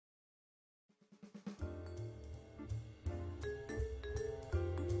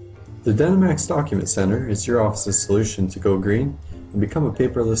The DentiMax Document Center is your office's solution to go green and become a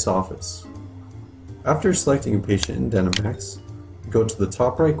paperless office. After selecting a patient in DentiMax, go to the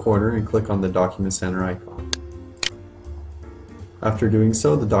top right corner and click on the Document Center icon. After doing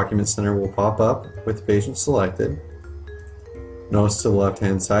so, the Document Center will pop up with the patient selected. Notice to the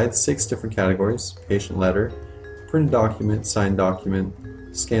left-hand side 6 different categories: patient letter, printed document, signed document,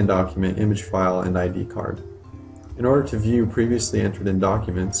 scanned document, image file, and ID card. In order to view previously entered in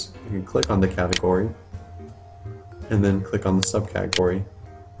documents, you can click on the category and then click on the subcategory.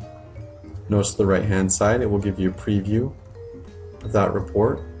 Notice to the right-hand side, it will give you a preview of that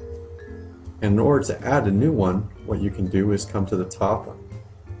report. And in order to add a new one, what you can do is come to the top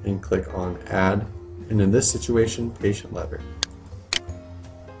and click on Add, and in this situation, Patient Letter.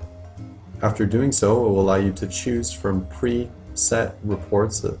 After doing so, it will allow you to choose from preset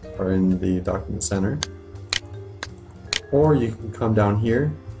reports that are in the Document Center, or you can come down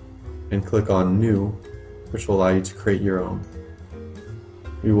here and click on New, which will allow you to create your own.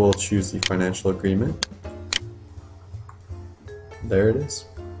 We will choose the financial agreement. There it is.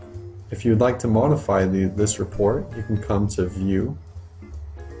 If you would like to modify this report, you can come to View,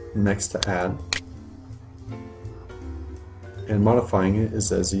 next to Add, and modifying it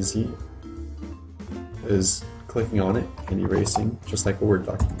is as easy as clicking on it and erasing, just like a Word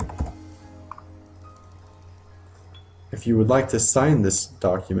document. If you would like to sign this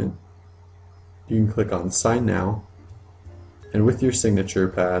document, you can click on Sign Now, and with your signature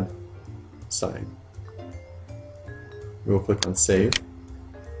pad, sign. We will click on Save.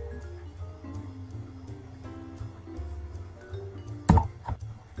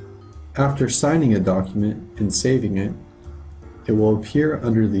 After signing a document and saving it, it will appear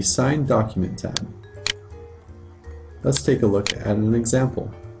under the Sign Document tab. Let's take a look at an example.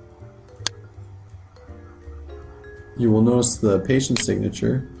 You will notice the patient's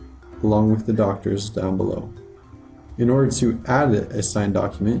signature along with the doctor's down below. In order to add a signed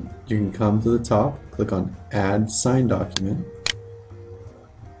document, you can come to the top, click on Add Signed Document,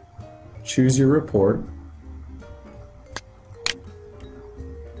 choose your report,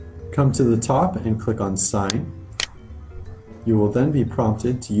 come to the top and click on Sign. You will then be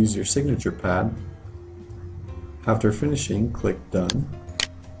prompted to use your signature pad. After finishing, click Done,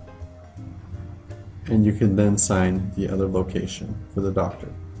 and you can then sign the other location for the doctor.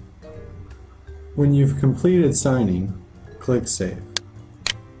 When you've completed signing, click Save.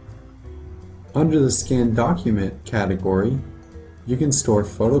 Under the Scanned Document category, you can store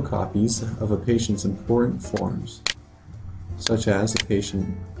photocopies of a patient's important forms, such as a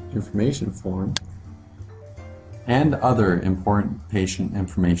patient information form and other important patient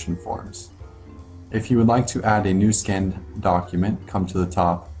information forms. If you would like to add a new scanned document, come to the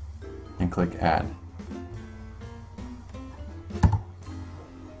top and click Add.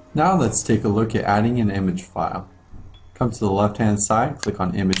 Now let's take a look at adding an image file. Come to the left-hand side, click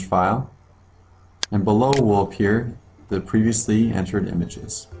on Image File, and below will appear the previously entered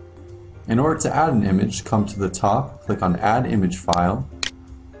images. In order to add an image, come to the top, click on Add Image File.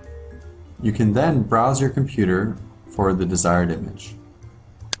 You can then browse your computer for the desired image.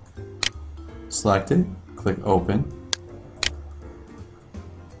 Select it, click Open.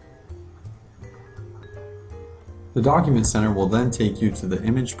 The Document Center will then take you to the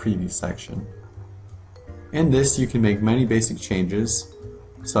Image Preview section. In this, you can make many basic changes,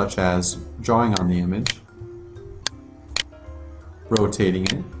 such as drawing on the image, rotating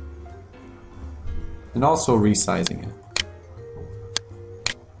it, and also resizing it.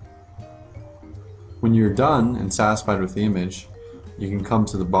 When you're done and satisfied with the image, you can come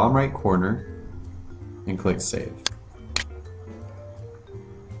to the bottom right corner and click Save.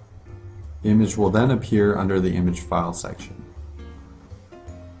 The image will then appear under the Image File section.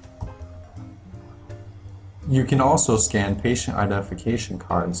 You can also scan patient identification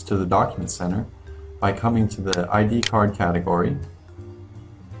cards to the Document Center by coming to the ID card category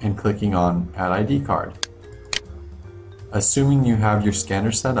and clicking on Add ID card. Assuming you have your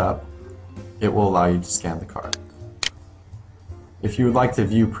scanner set up, it will allow you to scan the card. If you would like to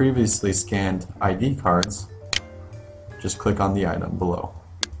view previously scanned ID cards, just click on the item below.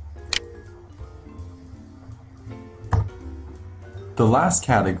 The last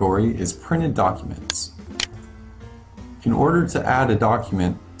category is printed documents. In order to add a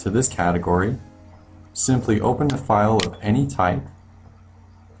document to this category, simply open a file of any type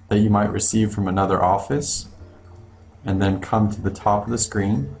that you might receive from another office, and then come to the top of the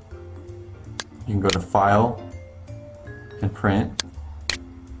screen. You can go to File and Print.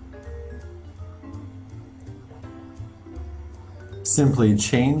 Simply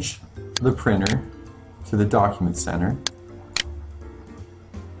change the printer to the Document Center.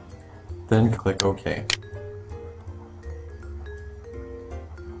 then click OK.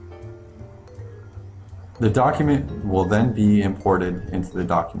 The document will then be imported into the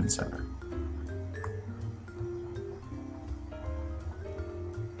Document Center.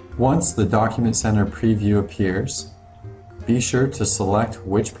 Once the Document Center preview appears, be sure to select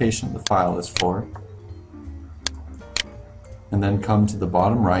which patient the file is for, and then come to the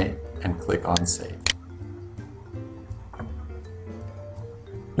bottom right and click on Save.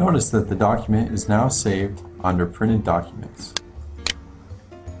 Notice that the document is now saved under Printed Documents.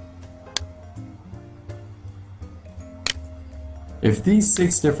 If these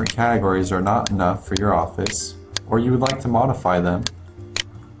 6 different categories are not enough for your office, or you would like to modify them,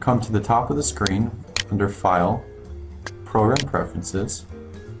 come to the top of the screen under File, Program Preferences,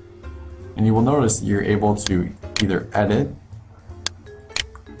 and you will notice that you're able to either edit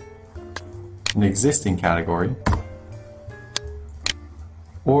an existing category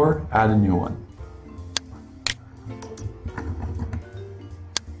or add a new one.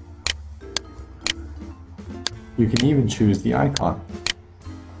 You can even choose the icon.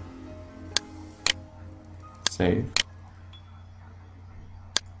 Save.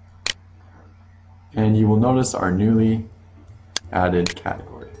 And you will notice our newly added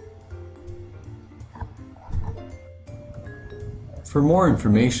category. For more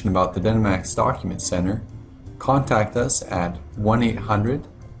information about the DentiMax Document Center, contact us at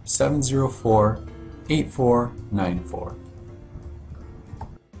 1-800-704-8494.